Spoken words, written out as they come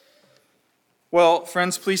Well,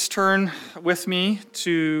 friends, please turn with me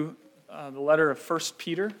to the letter of 1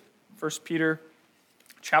 Peter. 1 Peter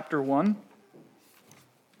chapter 1.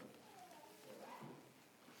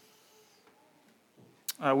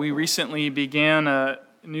 We recently began a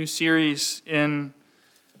new series in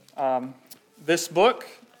this book.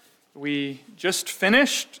 We just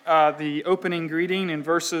finished the opening greeting in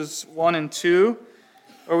verses 1 and 2,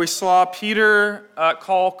 where we saw Peter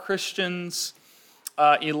call Christians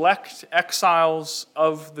elect exiles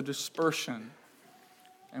of the dispersion.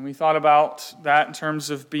 And we thought about that in terms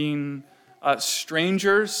of being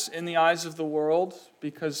strangers in the eyes of the world,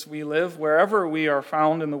 because we live wherever we are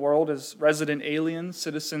found in the world as resident aliens,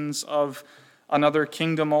 citizens of another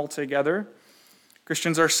kingdom altogether.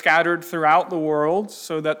 Christians are scattered throughout the world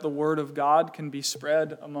so that the word of God can be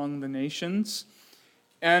spread among the nations.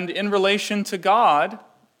 And in relation to God,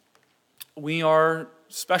 we are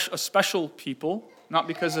a special people, not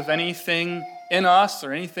because of anything in us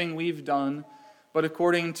or anything we've done, but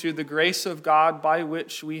according to the grace of God by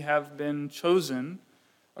which we have been chosen,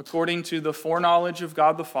 according to the foreknowledge of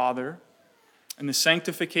God the Father and the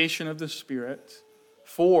sanctification of the Spirit,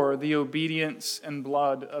 for the obedience and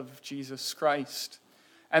blood of Jesus Christ.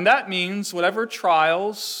 And that means whatever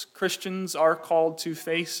trials Christians are called to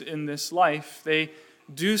face in this life, they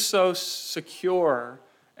do so secure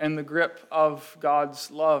in the grip of God's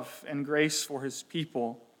love and grace for his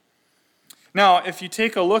people. Now, if you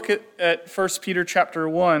take a look at 1 Peter chapter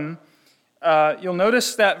 1, you'll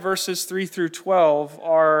notice that verses 3 through 12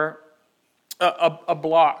 are a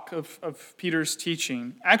block of Peter's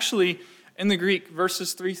teaching. Actually, in the Greek,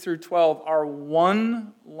 verses 3 through 12 are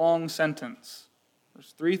one long sentence.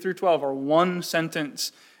 Verses 3 through 12 are one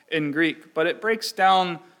sentence in Greek, but it breaks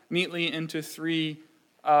down neatly into three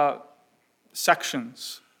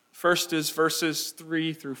sections. First is verses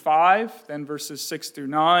 3 through 5, then verses 6 through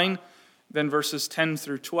 9, then verses 10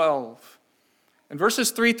 through 12. In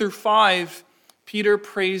verses 3 through 5, Peter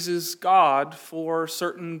praises God for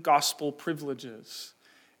certain gospel privileges.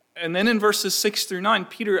 And then in verses 6 through 9,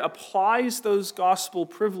 Peter applies those gospel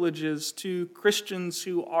privileges to Christians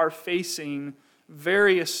who are facing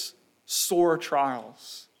various sore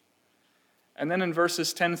trials. And then in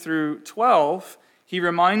verses 10 through 12, he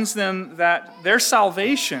reminds them that their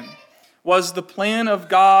salvation was the plan of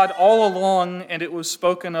God all along, and it was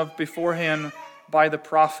spoken of beforehand by the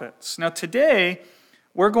prophets. Now today,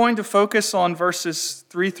 we're going to focus on verses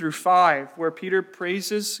 3 through 5, where Peter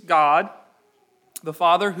praises God, the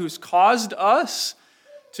Father, who's caused us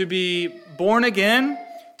to be born again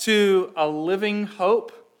to a living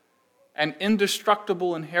hope, an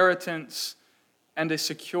indestructible inheritance, and a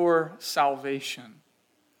secure salvation.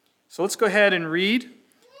 So let's go ahead and read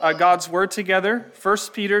God's word together. 1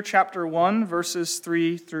 Peter chapter 1, verses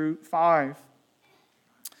 3 through 5.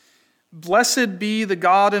 Blessed be the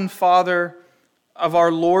God and Father of our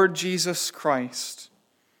Lord Jesus Christ.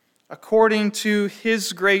 According to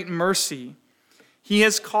his great mercy, he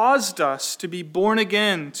has caused us to be born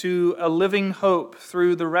again to a living hope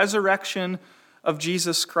through the resurrection of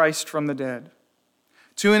Jesus Christ from the dead,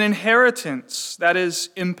 to an inheritance that is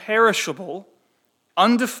imperishable,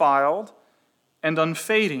 undefiled, and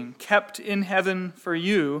unfading, kept in heaven for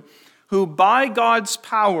you, who by God's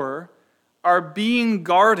power are being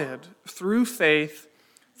guarded through faith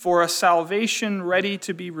for a salvation ready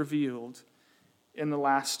to be revealed in the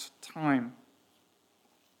last time.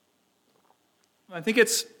 I think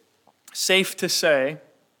it's safe to say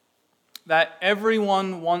that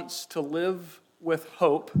everyone wants to live with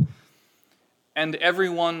hope, and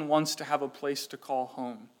everyone wants to have a place to call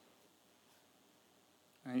home.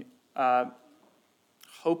 Right?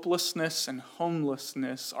 Hopelessness and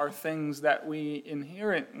homelessness are things that we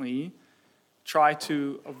inherently try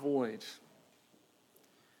to avoid.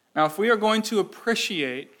 Now, if we are going to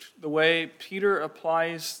appreciate the way Peter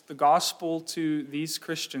applies the gospel to these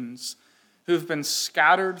Christians who have been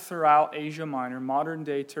scattered throughout Asia Minor,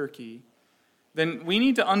 modern-day Turkey, then we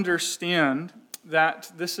need to understand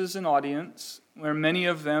that this is an audience where many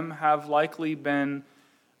of them have likely been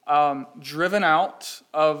driven out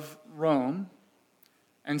of Rome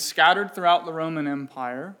and scattered throughout the Roman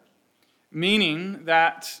Empire, meaning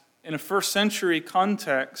that in a first century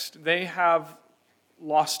context, they have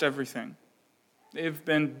lost everything. They've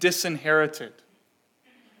been disinherited.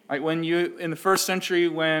 Like in the first century,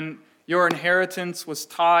 when your inheritance was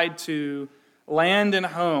tied to land and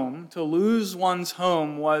home, to lose one's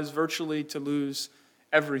home was virtually to lose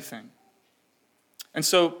everything. And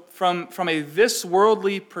so from a this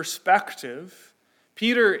worldly perspective,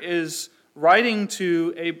 Peter is writing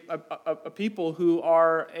to a people who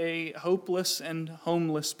are a hopeless and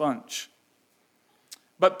homeless bunch.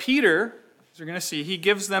 But Peter as we're going to see, he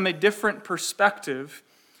gives them a different perspective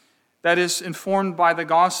that is informed by the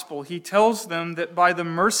gospel. He tells them that by the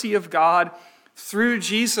mercy of God, through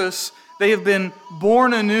Jesus, they have been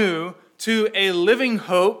born anew to a living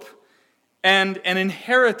hope and an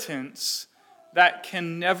inheritance that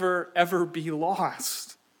can never, ever be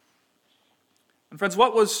lost. And friends,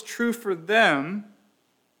 what was true for them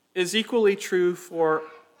is equally true for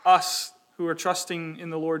us who are trusting in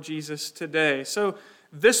the Lord Jesus today. So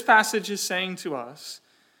this passage is saying to us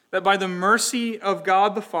that by the mercy of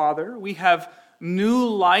God the Father, we have new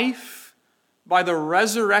life by the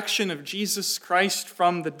resurrection of Jesus Christ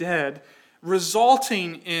from the dead,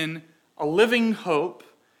 resulting in a living hope,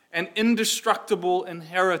 an indestructible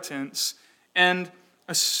inheritance, and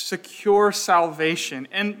a secure salvation.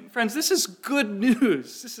 And friends, this is good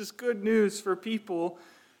news. This is good news for people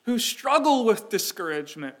who struggle with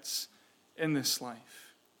discouragements in this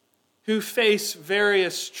life, who face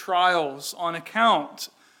various trials on account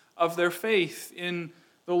of their faith in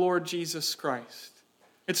the Lord Jesus Christ.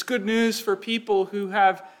 It's good news for people who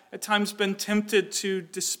have at times been tempted to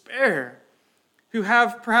despair, who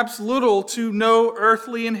have perhaps little to no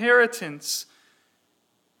earthly inheritance.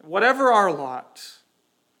 Whatever our lot,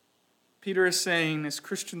 Peter is saying, as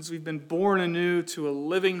Christians, we've been born anew to a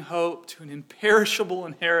living hope, to an imperishable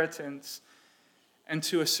inheritance, and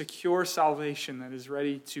to a secure salvation that is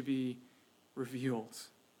ready to be revealed.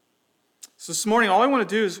 So this morning, all I want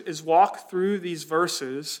to do is walk through these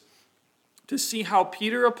verses to see how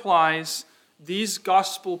Peter applies these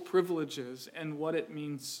gospel privileges and what it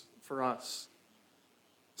means for us.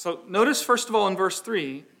 So notice, first of all, in verse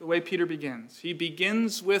 3, the way Peter begins. He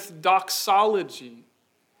begins with doxology.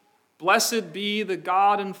 Blessed be the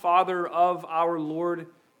God and Father of our Lord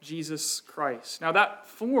Jesus Christ. Now that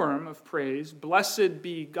form of praise, blessed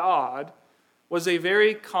be God, was a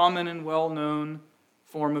very common and well-known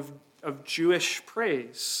form of Jewish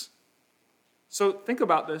praise. So think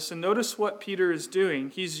about this and notice what Peter is doing.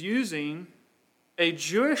 He's using a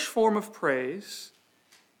Jewish form of praise,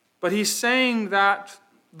 but he's saying that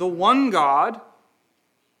the one God,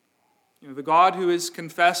 the God who is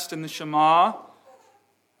confessed in the Shema,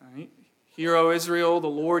 right? Hear, O Israel, the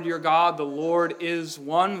Lord your God, the Lord is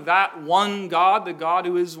one. That one God, the God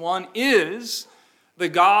who is one, is the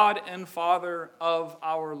God and Father of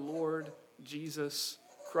our Lord Jesus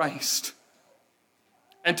Christ.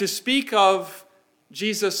 And to speak of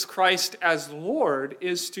Jesus Christ as Lord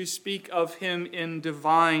is to speak of him in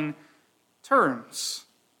divine terms.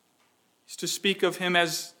 It's to speak of him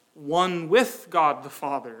as one with God the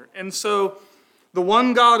Father. And so the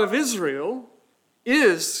one God of Israel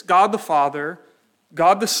is God the Father,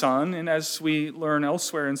 God the Son, and as we learn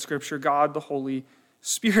elsewhere in Scripture, God the Holy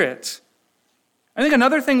Spirit. I think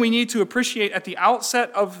another thing we need to appreciate at the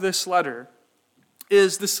outset of this letter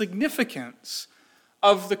is the significance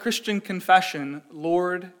of the Christian confession,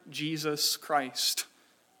 Lord Jesus Christ.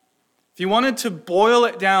 If you wanted to boil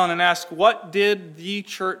it down and ask, what did the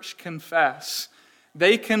church confess?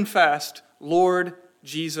 They confessed, Lord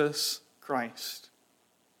Jesus Christ.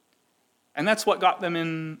 And that's what got them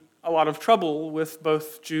in a lot of trouble with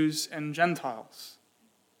both Jews and Gentiles.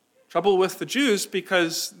 Trouble with the Jews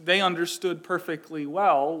because they understood perfectly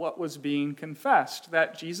well what was being confessed,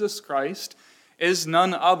 that Jesus Christ is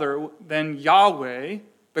none other than Yahweh,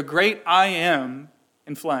 the great I am,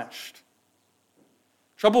 enfleshed.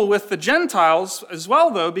 Trouble with the Gentiles as well,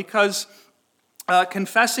 though, because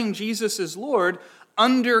confessing Jesus as Lord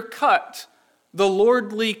undercut the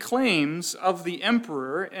lordly claims of the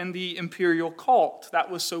emperor and the imperial cult that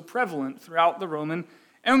was so prevalent throughout the Roman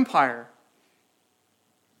Empire.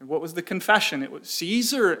 And what was the confession? It was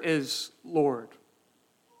Caesar is Lord.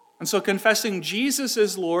 And so confessing Jesus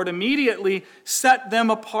as Lord immediately set them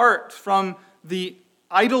apart from the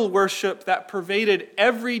idol worship that pervaded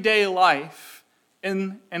everyday life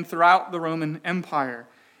in and throughout the Roman Empire.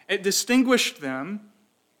 It distinguished them,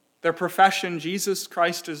 their profession, Jesus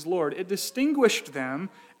Christ as Lord, it distinguished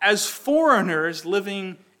them as foreigners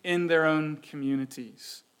living in their own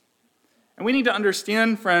communities. And we need to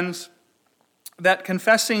understand, friends, that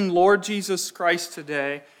confessing Lord Jesus Christ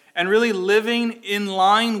today and really living in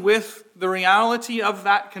line with the reality of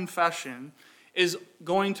that confession is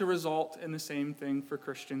going to result in the same thing for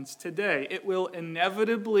Christians today. It will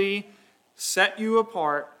inevitably set you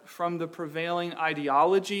apart from the prevailing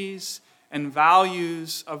ideologies and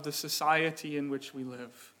values of the society in which we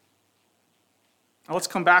live. Now let's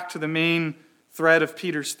come back to the main thread of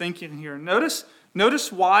Peter's thinking here.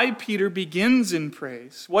 Notice why Peter begins in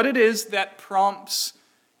praise, what it is that prompts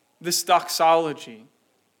this doxology.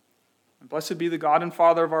 And blessed be the God and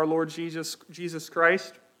Father of our Lord Jesus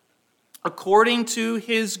Christ. according to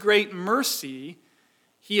his great mercy,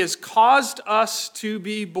 he has caused us to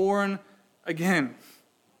be born again.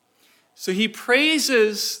 So he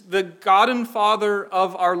praises the God and Father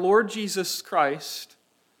of our Lord Jesus Christ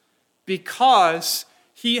because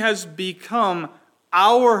he has become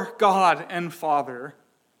our God and Father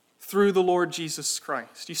through the Lord Jesus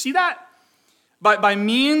Christ. You see that? By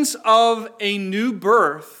means of a new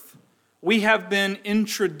birth, we have been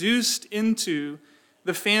introduced into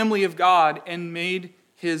the family of God and made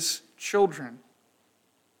his children.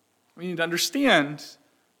 We need to understand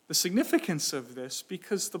the significance of this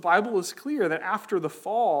because the Bible is clear that after the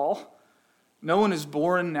fall, no one is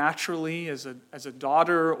born naturally as a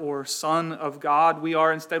daughter or son of God. We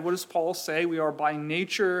are instead, what does Paul say? We are by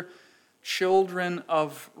nature children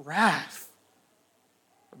of wrath.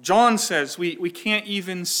 John says we can't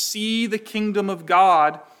even see the kingdom of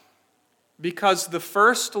God because the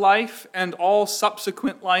first life and all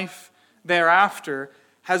subsequent life thereafter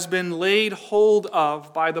has been laid hold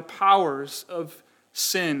of by the powers of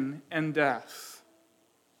sin and death.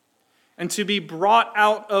 And to be brought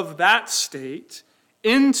out of that state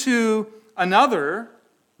into another,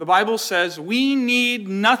 the Bible says we need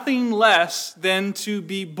nothing less than to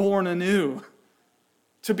be born anew,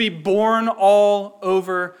 to be born all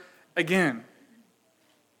over again.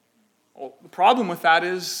 Well, the problem with that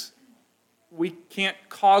is we can't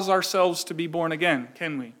cause ourselves to be born again,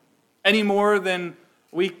 can we? Any more than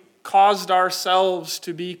we caused ourselves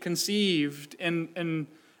to be conceived and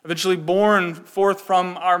eventually born forth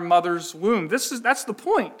from our mother's womb. That's the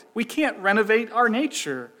point. We can't renovate our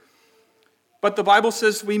nature. But the Bible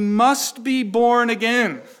says we must be born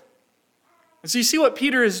again. And so you see what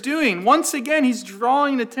Peter is doing. Once again, he's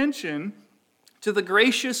drawing attention to the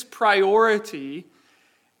gracious priority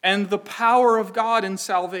and the power of God in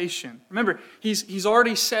salvation. Remember, he's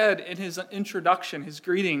already said in his introduction, his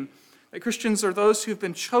greeting, that Christians are those who've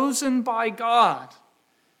been chosen by God.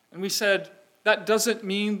 And we said that doesn't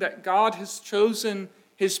mean that God has chosen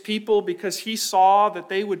his people because he saw that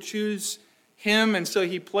they would choose him, and so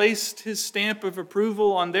he placed his stamp of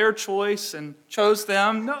approval on their choice and chose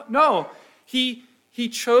them. No. He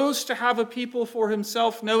chose to have a people for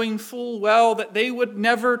himself, knowing full well that they would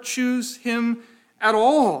never choose him at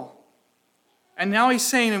all. And now he's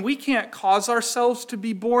saying, and we can't cause ourselves to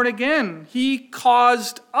be born again. He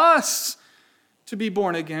caused us to be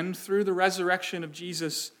born again through the resurrection of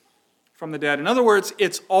Jesus from the dead. In other words,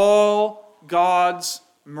 it's all God's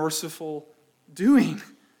merciful doing.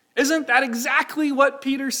 Isn't that exactly what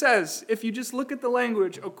Peter says? If you just look at the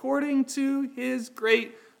language, according to his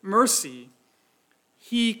great mercy,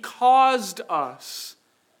 he caused us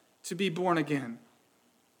to be born again.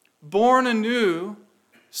 Born anew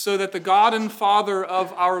so that the God and Father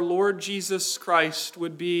of our Lord Jesus Christ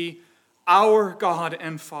would be our God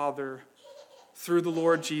and Father through the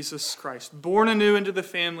Lord Jesus Christ. Born anew into the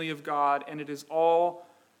family of God, and it is all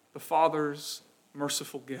the Father's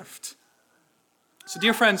merciful gift. So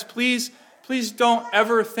dear friends, please don't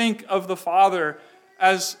ever think of the Father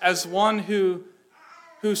as one who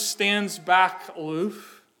stands back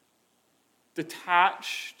aloof,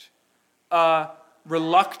 detached,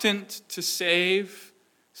 reluctant to save,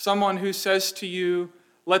 someone who says to you,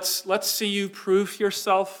 let's see you prove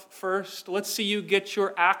yourself first. Let's see you get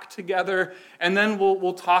your act together, and then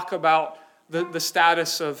we'll talk about the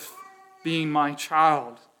status of being my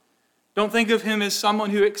child. Don't think of him as someone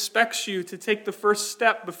who expects you to take the first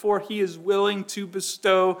step before he is willing to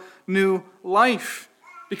bestow new life,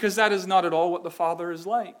 because that is not at all what the Father is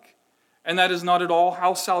like. And that is not at all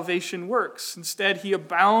how salvation works. Instead, he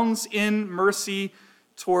abounds in mercy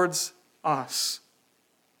towards us.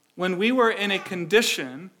 When we were in a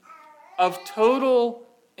condition of total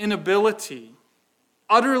inability,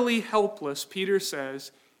 utterly helpless, Peter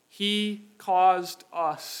says, he caused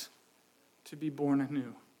us to be born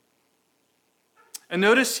anew. And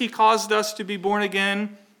notice he caused us to be born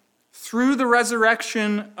again through the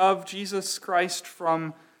resurrection of Jesus Christ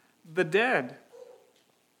from the dead.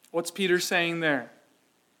 What's Peter saying there?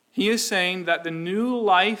 He is saying that the new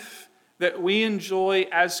life that we enjoy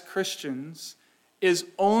as Christians is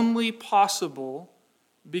only possible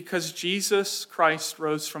because Jesus Christ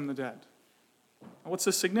rose from the dead. What's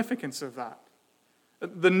the significance of that?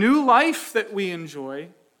 The new life that we enjoy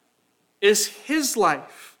is his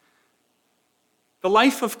life, the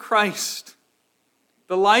life of Christ,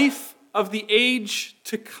 the life of the age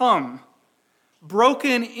to come,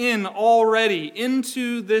 broken in already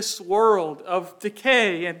into this world of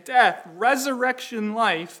decay and death, resurrection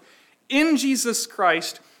life in Jesus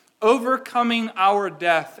Christ, overcoming our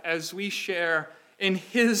death as we share in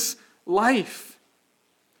his life.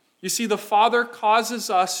 You see, the Father causes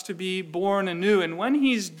us to be born anew. And when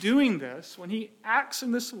he's doing this, when he acts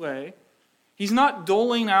in this way, he's not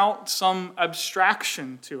doling out some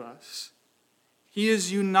abstraction to us. He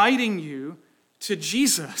is uniting you to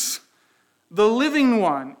Jesus, the living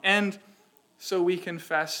one. And so we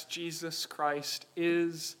confess Jesus Christ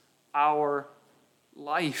is our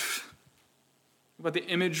life. But the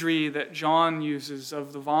imagery that John uses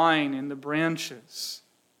of the vine and the branches,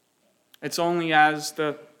 it's only as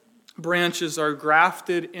the branches are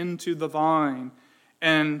grafted into the vine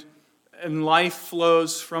and life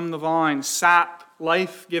flows from the vine, sap,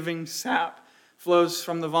 life-giving sap flows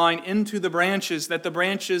from the vine into the branches, that the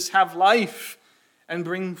branches have life and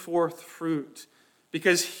bring forth fruit.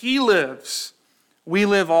 Because he lives, we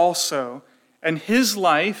live also, and his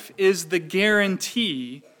life is the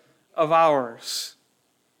guarantee of ours.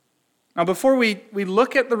 Now, before we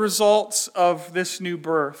look at the results of this new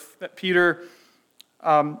birth that Peter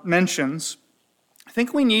mentions, I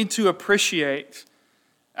think we need to appreciate,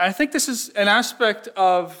 and I think this is an aspect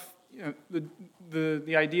of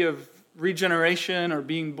the idea of regeneration or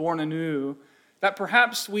being born anew that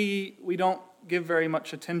perhaps we don't give very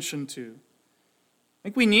much attention to. I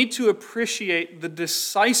think we need to appreciate the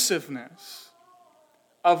decisiveness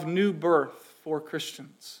of new birth for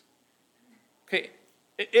Christians. Okay,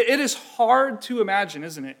 it is hard to imagine,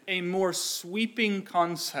 isn't it, a more sweeping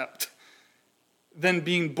concept than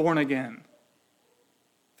being born again.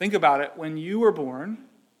 Think about it. When you were born,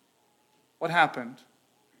 what happened?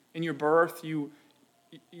 In your birth, you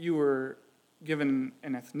were given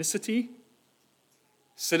an ethnicity,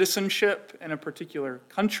 citizenship in a particular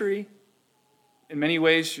country. In many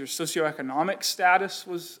ways, your socioeconomic status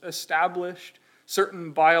was established.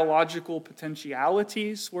 Certain biological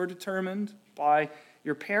potentialities were determined by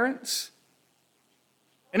your parents.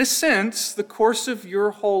 In a sense, the course of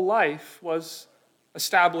your whole life was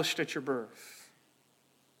established at your birth.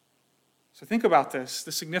 So think about this,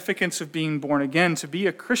 the significance of being born again. To be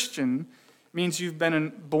a Christian means you've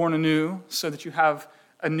been born anew so that you have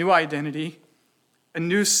a new identity, a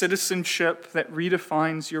new citizenship that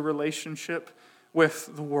redefines your relationship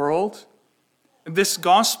with the world. This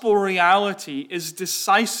gospel reality is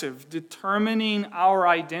decisive, determining our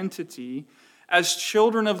identity as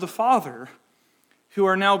children of the Father who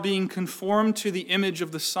are now being conformed to the image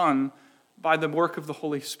of the Son by the work of the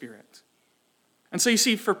Holy Spirit. And so you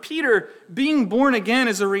see, for Peter, being born again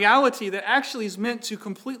is a reality that actually is meant to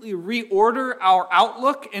completely reorder our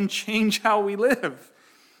outlook and change how we live.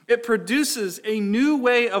 It produces a new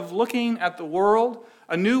way of looking at the world,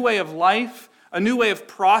 a new way of life, a new way of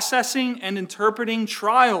processing and interpreting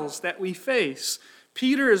trials that we face.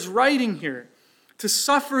 Peter is writing here to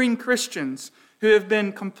suffering Christians who have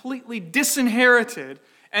been completely disinherited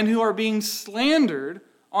and who are being slandered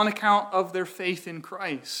on account of their faith in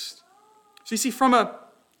Christ. So you see, from a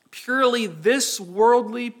purely this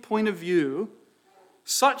worldly point of view,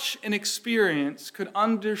 such an experience could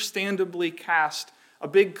understandably cast a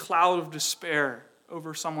big cloud of despair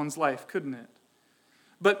over someone's life, couldn't it?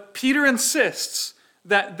 But Peter insists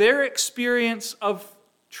that their experience of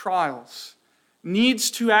trials needs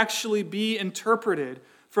to actually be interpreted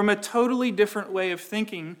from a totally different way of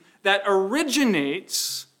thinking that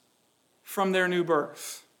originates from their new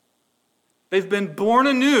birth. They've been born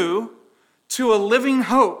anew to a living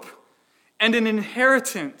hope and an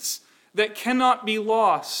inheritance that cannot be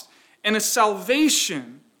lost, and a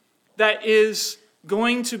salvation that is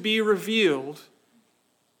going to be revealed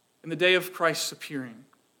in the day of Christ's appearing.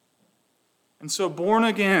 And so, born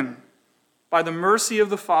again by the mercy of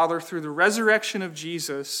the Father through the resurrection of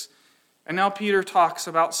Jesus, and now Peter talks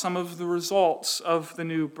about some of the results of the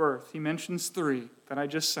new birth. He mentions 3 that I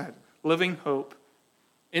just said: living hope,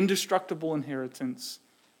 indestructible inheritance,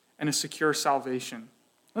 and a secure salvation.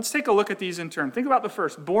 Let's take a look at these in turn. Think about the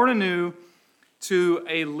first: born anew to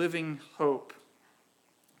a living hope.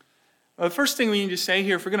 The first thing we need to say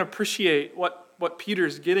here, if we're going to appreciate what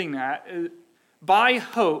Peter's getting at, is by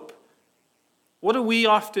hope, what do we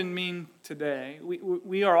often mean today?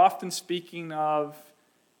 We are often speaking of,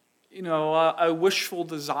 a wishful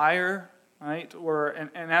desire, right, or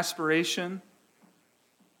an aspiration.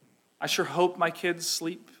 I sure hope my kids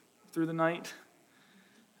sleep through the night.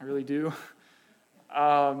 I really do.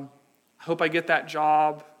 I hope I get that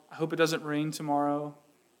job. I hope it doesn't rain tomorrow.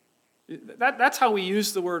 That's how we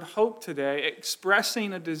use the word hope today,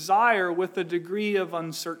 expressing a desire with a degree of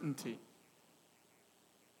uncertainty.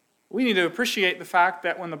 We need to appreciate the fact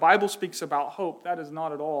that when the Bible speaks about hope, that is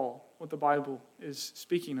not at all what the Bible is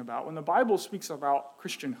speaking about. When the Bible speaks about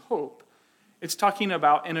Christian hope, it's talking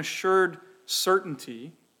about an assured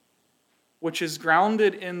certainty which is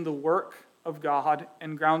grounded in the work of God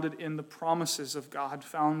and grounded in the promises of God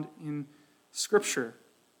found in Scripture.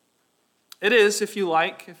 It is, if you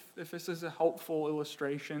like, if this is a helpful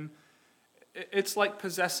illustration, it's like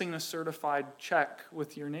possessing a certified check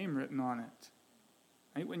with your name written on it.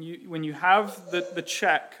 Right? When you have the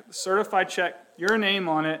check, the certified check, your name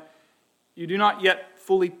on it, you do not yet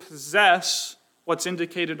fully possess what's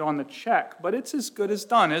indicated on the check, but it's as good as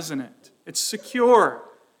done, isn't it? It's secure.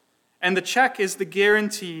 And the check is the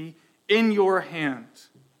guarantee in your hand.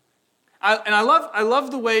 I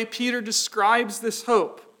love the way Peter describes this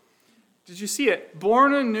hope. Did you see it?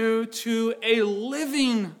 Born anew to a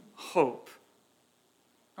living hope.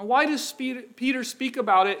 Now, why does Peter speak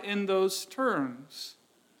about it in those terms?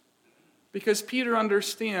 Because Peter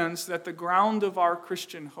understands that the ground of our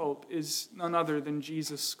Christian hope is none other than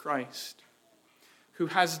Jesus Christ, who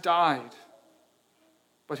has died,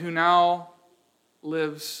 but who now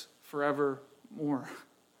lives forevermore.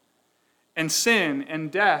 And sin and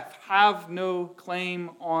death have no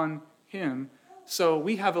claim on him. So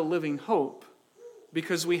we have a living hope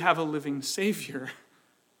because we have a living Savior.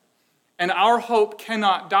 And our hope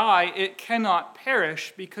cannot die, it cannot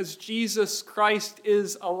perish because Jesus Christ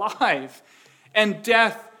is alive. And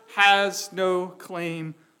death has no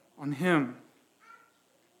claim on him.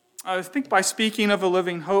 I think by speaking of a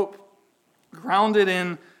living hope, grounded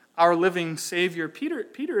in our living Savior,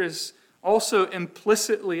 Peter is also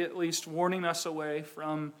implicitly at least warning us away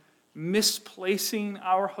from misplacing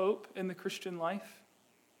our hope in the Christian life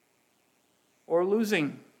or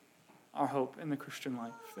losing our hope in the Christian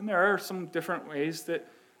life. And there are some different ways that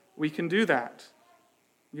we can do that.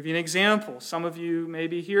 I'll give you an example. Some of you may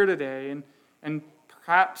be here today and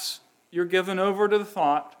perhaps you're given over to the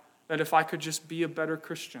thought that if I could just be a better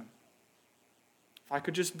Christian, if I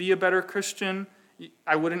could just be a better Christian,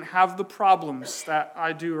 I wouldn't have the problems that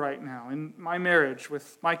I do right now in my marriage,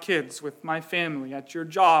 with my kids, with my family, at your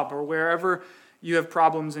job, or wherever you have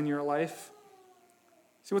problems in your life.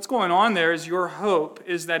 See, what's going on there is your hope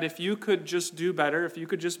is that if you could just do better, if you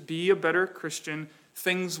could just be a better Christian,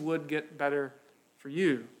 things would get better for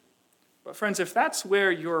you. But friends, if that's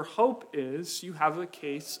where your hope is, you have a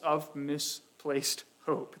case of misplaced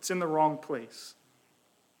hope. It's in the wrong place.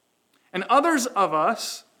 And others of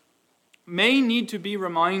us may need to be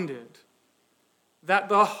reminded that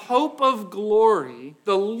the hope of glory,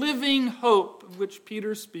 the living hope of which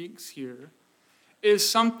Peter speaks here, is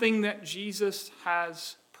something that Jesus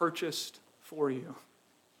has purchased for you.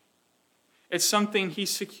 It's something he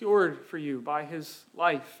secured for you by his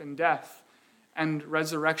life and death and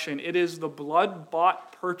resurrection. It is the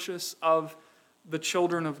blood-bought purchase of the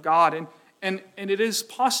children of God. And it is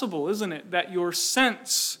possible, isn't it, that your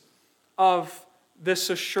sense of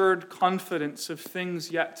this assured confidence of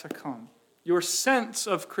things yet to come, your sense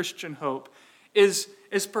of Christian hope, is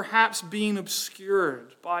perhaps being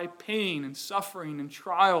obscured by pain and suffering and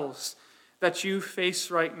trials that you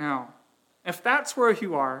face right now. If that's where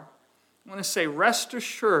you are, I want to say, rest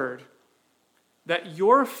assured that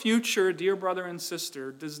your future, dear brother and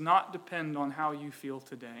sister, does not depend on how you feel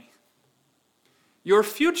today. Your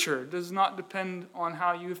future does not depend on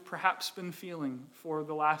how you've perhaps been feeling for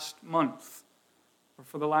the last month, or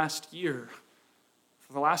for the last year,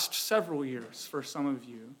 for the last several years for some of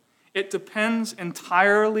you. It depends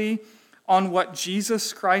entirely on what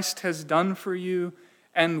Jesus Christ has done for you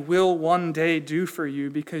and will one day do for you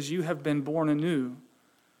because you have been born anew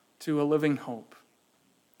to a living hope.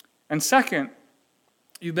 And second,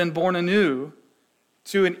 you've been born anew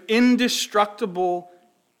to an indestructible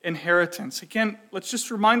inheritance. Again, let's just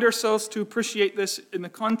remind ourselves to appreciate this in the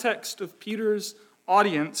context of Peter's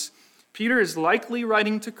audience. Peter is likely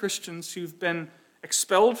writing to Christians who've been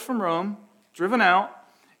expelled from Rome, driven out,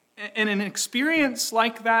 and an experience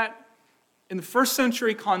like that in the first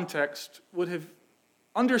century context would have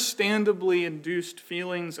understandably induced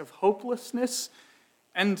feelings of hopelessness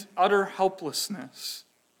and utter helplessness.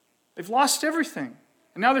 They've lost everything,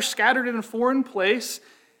 and now they're scattered in a foreign place,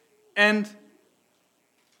 and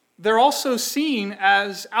they're also seen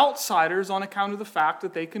as outsiders on account of the fact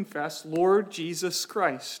that they confess Lord Jesus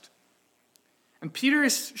Christ. And Peter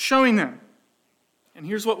is showing them, and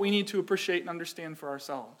here's what we need to appreciate and understand for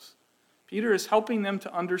ourselves. Peter is helping them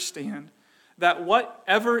to understand that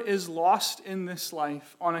whatever is lost in this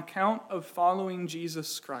life on account of following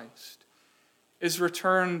Jesus Christ is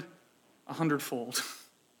returned 100-fold.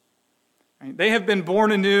 Right? They have been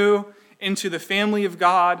born anew into the family of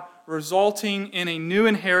God, resulting in a new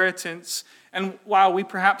inheritance. And while we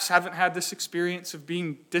perhaps haven't had this experience of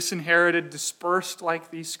being disinherited, dispersed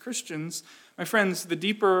like these Christians, my friends, the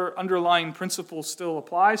deeper underlying principle still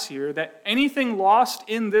applies here, that anything lost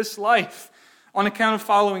in this life on account of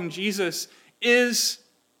following Jesus this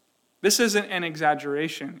isn't an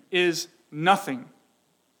exaggeration, is nothing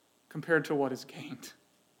compared to what is gained.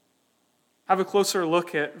 Have a closer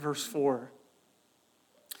look at verse 4.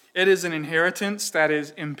 It is an inheritance that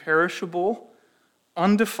is imperishable,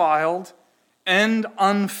 undefiled, and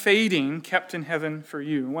unfading, kept in heaven for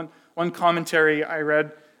you. One commentary I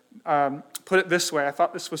read put it this way. I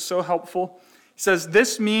thought this was so helpful. It says,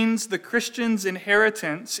 this means the Christian's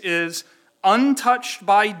inheritance is untouched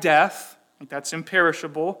by death, that's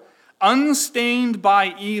imperishable, unstained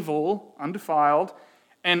by evil, undefiled,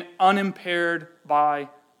 and unimpaired by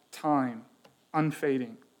time,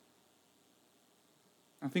 unfading.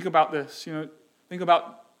 Now think about this. Think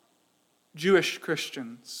about Jewish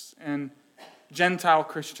Christians and Gentile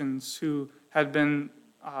Christians who had been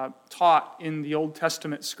taught in the Old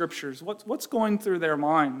Testament scriptures. What's going through their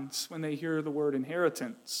minds when they hear the word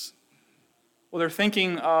inheritance? Well, they're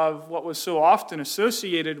thinking of what was so often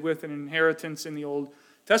associated with an inheritance in the Old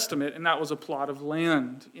Testament, and that was a plot of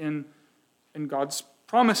land in God's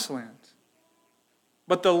promised land.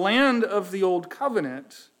 But the land of the Old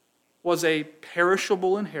Covenant was a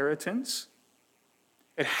perishable inheritance.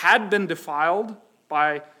 It had been defiled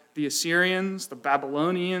by the Assyrians, the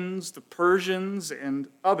Babylonians, the Persians, and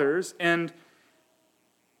others, and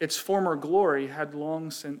its former glory had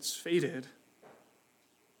long since faded.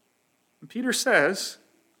 And Peter says,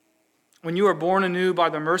 when you are born anew by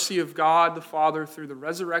the mercy of God the Father through the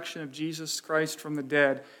resurrection of Jesus Christ from the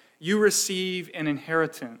dead, you receive an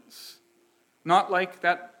inheritance. Not like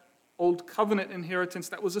that Old Covenant inheritance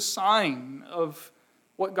that was a sign of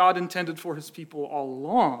what God intended for his people all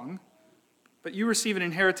along, but you receive an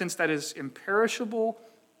inheritance that is imperishable,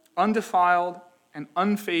 undefiled, and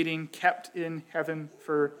unfading, kept in heaven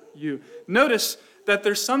for you. Notice that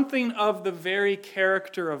there's something of the very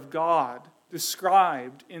character of God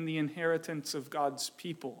described in the inheritance of God's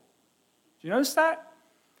people. Do you notice that?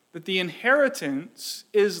 That the inheritance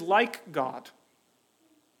is like God.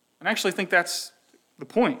 And I actually think that's the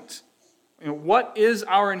point. What is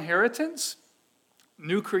our inheritance?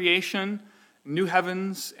 New creation, new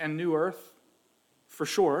heavens, and new earth. For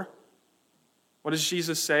sure. What does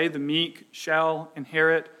Jesus say? The meek shall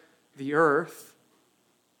inherit the earth.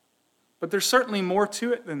 But there's certainly more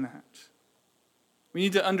to it than that. We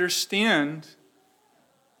need to understand,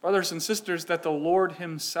 brothers and sisters, that the Lord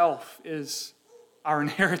himself is our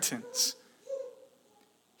inheritance.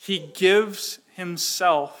 He gives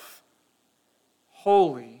himself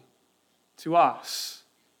wholly to us.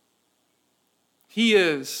 He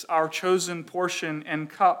is our chosen portion and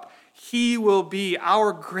cup. He will be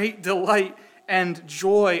our great delight and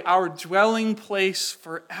joy, our dwelling place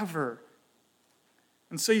forever.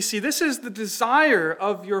 And so you see, this is the desire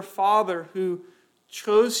of your Father who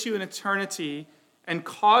chose you in eternity and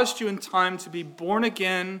caused you in time to be born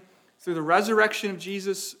again through the resurrection of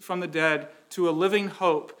Jesus from the dead to a living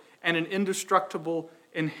hope and an indestructible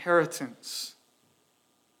inheritance.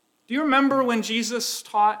 Do you remember when Jesus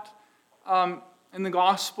taught in the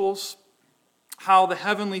Gospels how the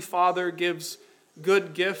Heavenly Father gives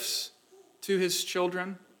good gifts to his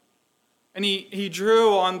children? And he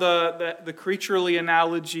drew on the creaturely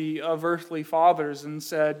analogy of earthly fathers and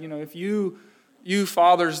said, if you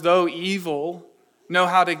fathers, though evil, know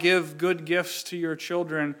how to give good gifts to your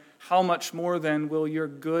children, how much more then will your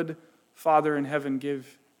good Father in heaven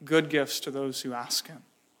give good gifts to those who ask him?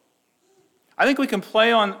 I think we can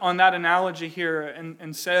play on that analogy here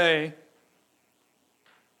and say,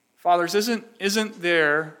 fathers, isn't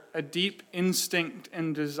there a deep instinct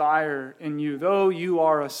and desire in you, though you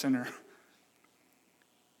are a sinner,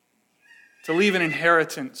 to leave an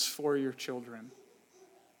inheritance for your children?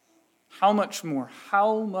 How much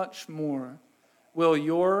more will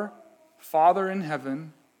your Father in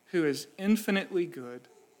heaven, who is infinitely good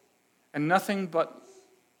and nothing but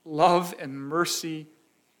love and mercy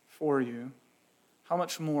for you, how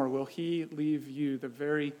much more will he leave you the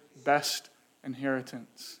very best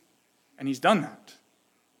inheritance? And he's done that.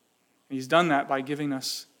 He's done that by giving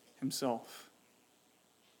us himself.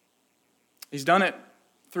 He's done it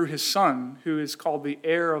through his Son, who is called the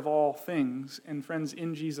heir of all things. And friends,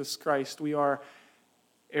 in Jesus Christ, we are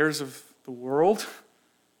heirs of the world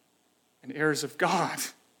and heirs of God.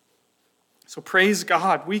 So praise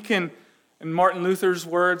God. We can, in Martin Luther's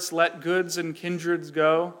words, let goods and kindreds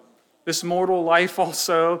go, this mortal life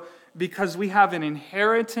also, because we have an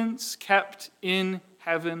inheritance kept in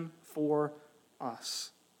heaven for us.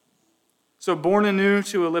 So born anew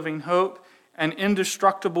to a living hope, an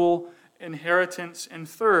indestructible inheritance, and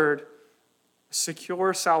third,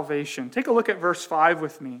 secure salvation. Take a look at verse 5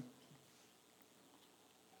 with me.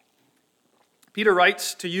 Peter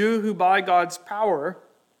writes, "To you who by God's power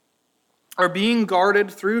are being guarded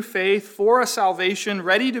through faith for a salvation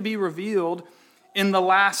ready to be revealed in the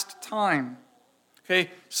last time."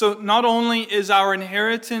 Okay, so not only is our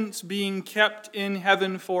inheritance being kept in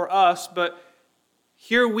heaven for us, but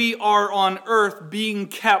here we are on earth being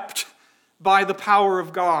kept by the power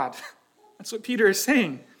of God. That's what Peter is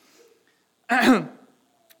saying.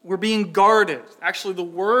 We're being guarded. Actually, the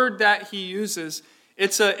word that he uses,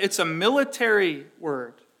 it's a military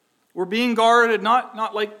word. We're being guarded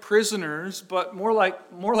not like prisoners, but more like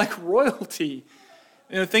royalty.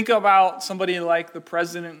 Think about somebody like the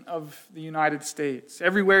President of the United States.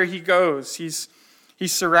 Everywhere he goes, he's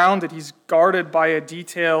surrounded, he's guarded by a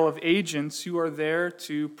detail of agents who are there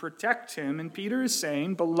to protect him. And Peter is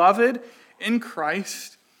saying, "Beloved in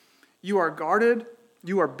Christ, you are guarded,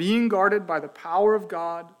 you are being guarded by the power of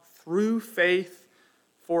God through faith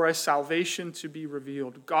for a salvation to be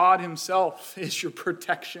revealed." God himself is your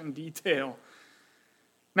protection detail.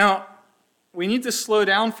 Now, we need to slow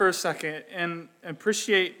down for a second and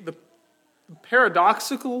appreciate the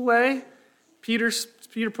paradoxical way Peter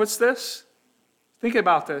puts this. Think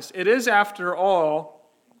about this. It is, after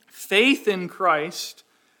all, faith in Christ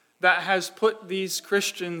that has put these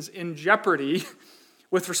Christians in jeopardy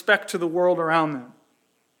with respect to the world around them.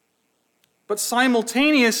 But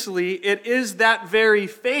simultaneously, it is that very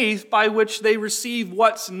faith by which they receive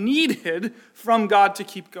what's needed from God to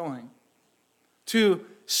keep going, to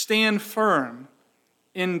stand firm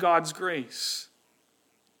in God's grace.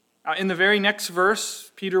 In the very next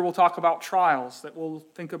verse, Peter will talk about trials that we'll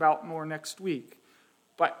think about more next week.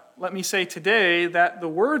 But let me say today that the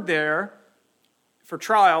word there for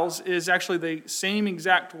trials is actually the same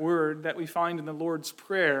exact word that we find in the Lord's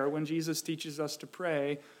Prayer when Jesus teaches us to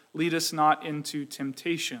pray, "Lead us not into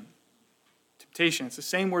temptation." Temptation, it's the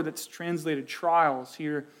same word that's translated trials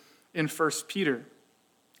here in 1 Peter.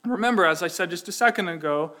 Remember, as I said just a second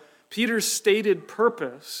ago, Peter's stated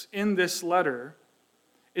purpose in this letter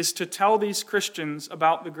is to tell these Christians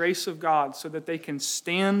about the grace of God so that they can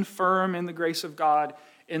stand firm in the grace of God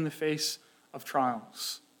in the face of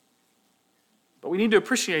trials. But we need to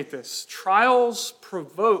appreciate this. Trials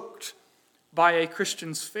provoked by a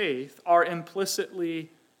Christian's faith are implicitly,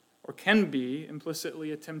 or can be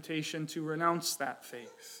implicitly, a temptation to renounce that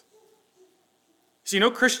faith. See, no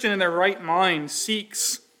Christian in their right mind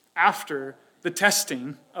seeks after the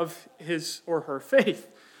testing of his or her faith.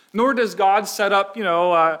 Nor does God set up,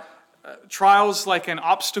 trials like an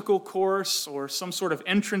obstacle course or some sort of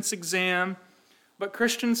entrance exam. But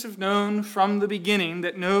Christians have known from the beginning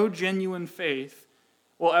that no genuine faith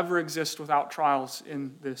will ever exist without trials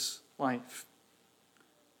in this life.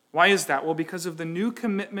 Why is that? Well, because of the new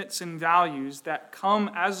commitments and values that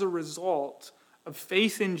come as a result of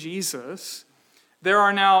faith in Jesus, there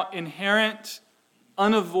are now inherent,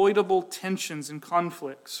 unavoidable tensions and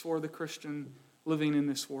conflicts for the Christian living in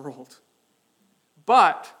this world.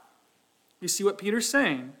 But, you see what Peter's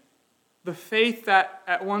saying? The faith that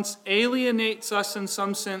at once alienates us in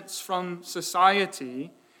some sense from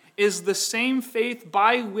society is the same faith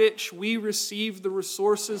by which we receive the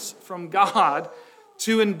resources from God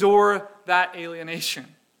to endure that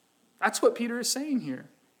alienation. That's what Peter is saying here.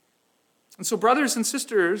 And so, brothers and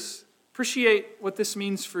sisters, appreciate what this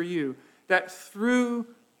means for you, that through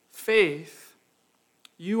faith,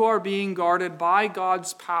 you are being guarded by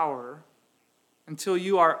God's power until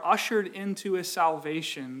you are ushered into a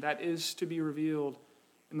salvation that is to be revealed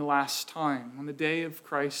in the last time, on the day of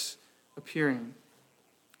Christ's appearing.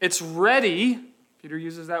 It's ready, Peter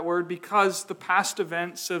uses that word, because the past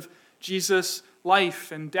events of Jesus'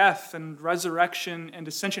 life and death and resurrection and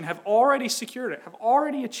ascension have already secured it, have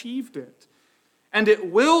already achieved it. And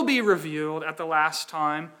it will be revealed at the last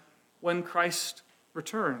time when Christ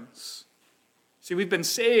returns. See, we've been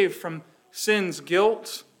saved from sin's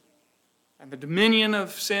guilt, and the dominion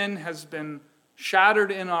of sin has been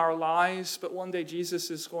shattered in our lives, but one day Jesus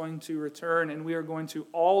is going to return, and we are going to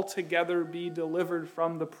altogether be delivered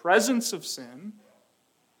from the presence of sin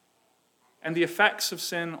and the effects of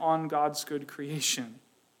sin on God's good creation.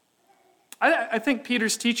 I think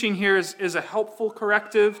Peter's teaching here is a helpful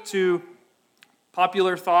corrective to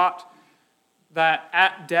popular thought that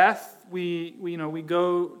at death we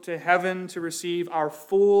go to heaven to receive our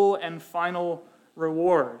full and final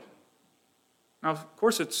reward. Now, of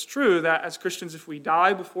course, it's true that as Christians, if we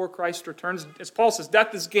die before Christ returns, as Paul says,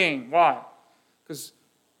 death is gain. Why? Because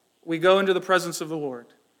we go into the presence of the Lord,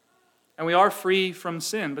 and we are free from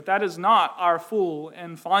sin. But that is not our full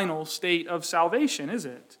and final state of salvation, is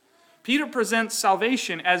it? Peter presents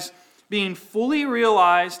salvation as being fully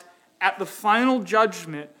realized at the final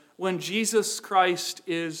judgment when Jesus Christ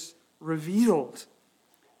is revealed.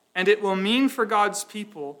 And it will mean for God's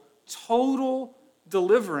people total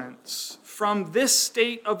deliverance from this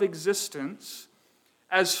state of existence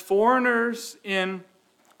as foreigners in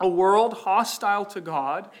a world hostile to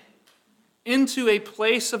God into a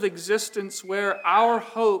place of existence where our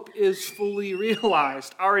hope is fully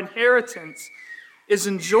realized, our inheritance is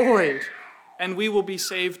enjoyed, and we will be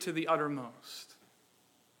saved to the uttermost.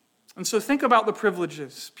 And so think about the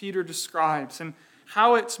privileges Peter describes and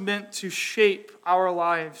how it's meant to shape our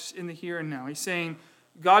lives in the here and now. He's saying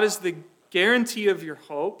God is the guarantee of your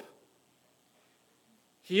hope.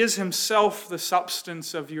 He is himself the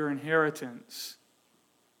substance of your inheritance.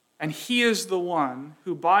 And he is the one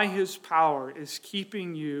who by his power is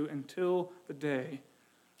keeping you until the day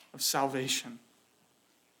of salvation.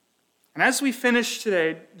 And as we finish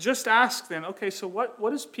today, just ask then, okay, so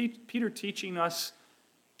what is Peter teaching us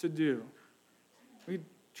to do? We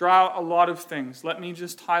draw out a lot of things. Let me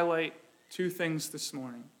just highlight two things this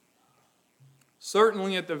morning.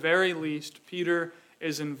 Certainly, at the very least, Peter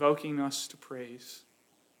is invoking us to praise,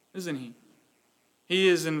 isn't he? He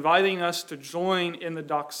is inviting us to join in the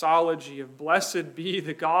doxology of blessed be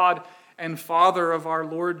the God and Father of our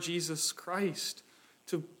Lord Jesus Christ,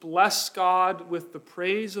 to bless God with the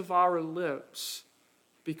praise of our lips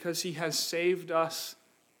because he has saved us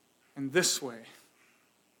in this way.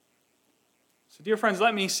 So, dear friends,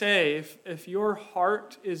 let me say, if your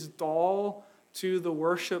heart is dull to the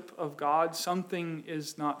worship of God, something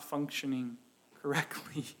is not functioning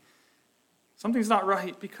correctly. Something's not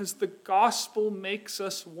right, because the gospel makes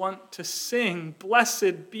us want to sing,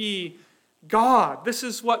 "Blessed be God." This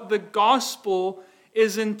is what the gospel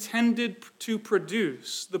is intended to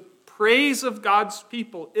produce. The praise of God's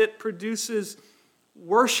people, it produces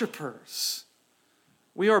worshipers.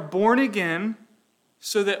 We are born again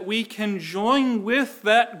so that we can join with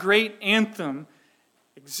that great anthem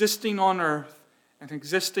existing on earth and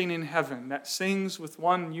existing in heaven that sings with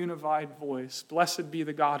one unified voice, "Blessed be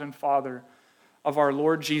the God and Father of our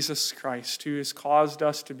Lord Jesus Christ, who has caused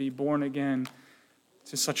us to be born again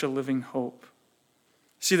to such a living hope."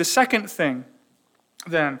 See, the second thing,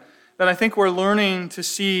 then, that I think we're learning to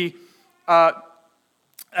see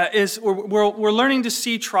is we're learning to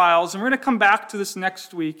see trials, and we're going to come back to this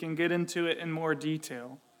next week and get into it in more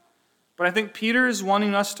detail. But I think Peter is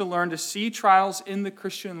wanting us to learn to see trials in the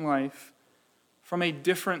Christian life from a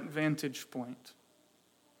different vantage point,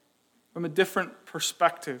 from a different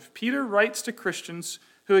perspective. Peter writes to Christians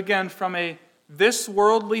who, again, from this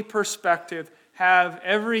worldly perspective, have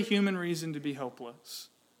every human reason to be hopeless,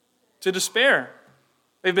 to despair.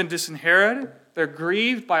 They've been disinherited. They're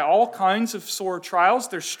grieved by all kinds of sore trials.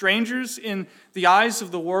 They're strangers in the eyes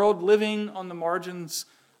of the world, living on the margins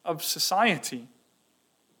of society.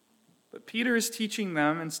 But Peter is teaching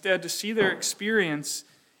them instead to see their experience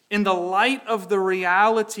in the light of the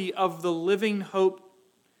reality of the living hope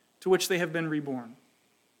to which they have been reborn.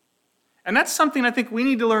 And that's something I think we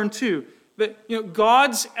need to learn too. That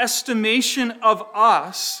God's estimation of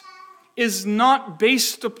us is not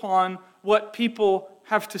based upon what people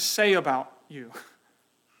have to say about you.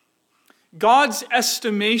 God's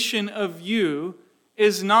estimation of you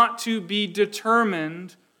is not to be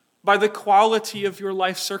determined by the quality of your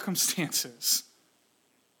life circumstances.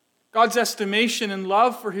 God's estimation and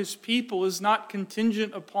love for his people is not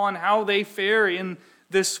contingent upon how they fare in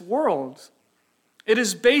this world. It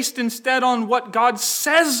is based instead on what God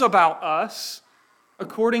says about us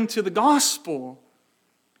according to the gospel.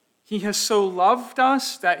 He has so loved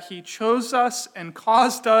us that he chose us and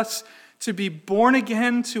caused us to be born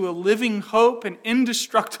again to a living hope, an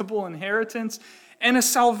indestructible inheritance, and a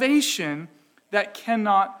salvation that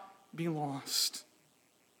cannot be lost.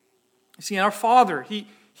 You see, our Father,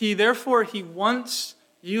 Therefore, he wants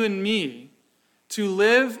you and me to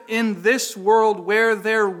live in this world where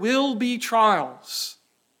there will be trials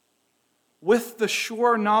with the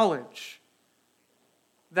sure knowledge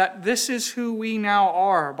that this is who we now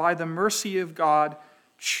are by the mercy of God,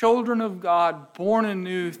 children of God, born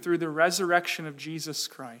anew through the resurrection of Jesus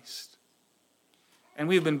Christ. And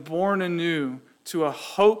we've been born anew to a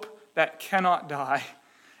hope that cannot die,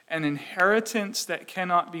 an inheritance that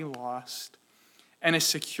cannot be lost, and a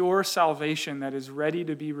secure salvation that is ready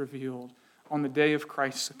to be revealed on the day of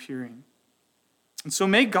Christ's appearing. And so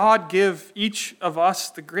may God give each of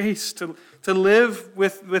us the grace to live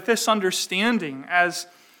with this understanding as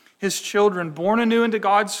his children, born anew into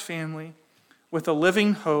God's family, with a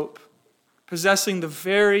living hope, possessing the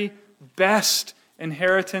very best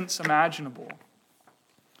inheritance imaginable,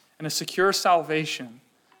 and a secure salvation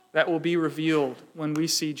that will be revealed when we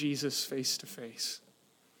see Jesus face to face.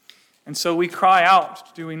 And so we cry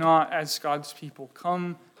out, do we not, as God's people,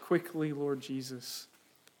 "Come, quickly, Lord Jesus,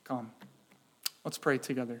 come. Let's pray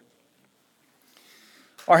together.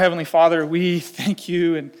 Our Heavenly Father, we thank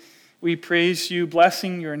you and we praise you,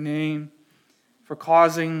 blessing your name for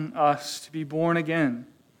causing us to be born again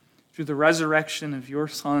through the resurrection of your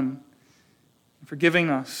Son, and for giving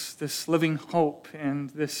us this living hope and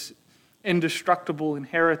this indestructible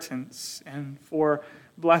inheritance, and for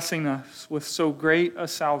blessing us with so great a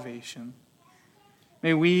salvation.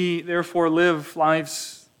 May we therefore live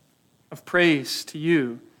lives of praise to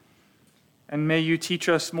you, and may you teach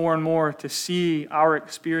us more and more to see our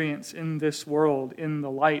experience in this world in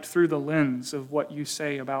the light, through the lens of what you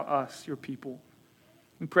say about us, your people.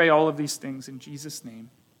 We pray all of these things in Jesus' name.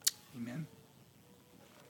 Amen.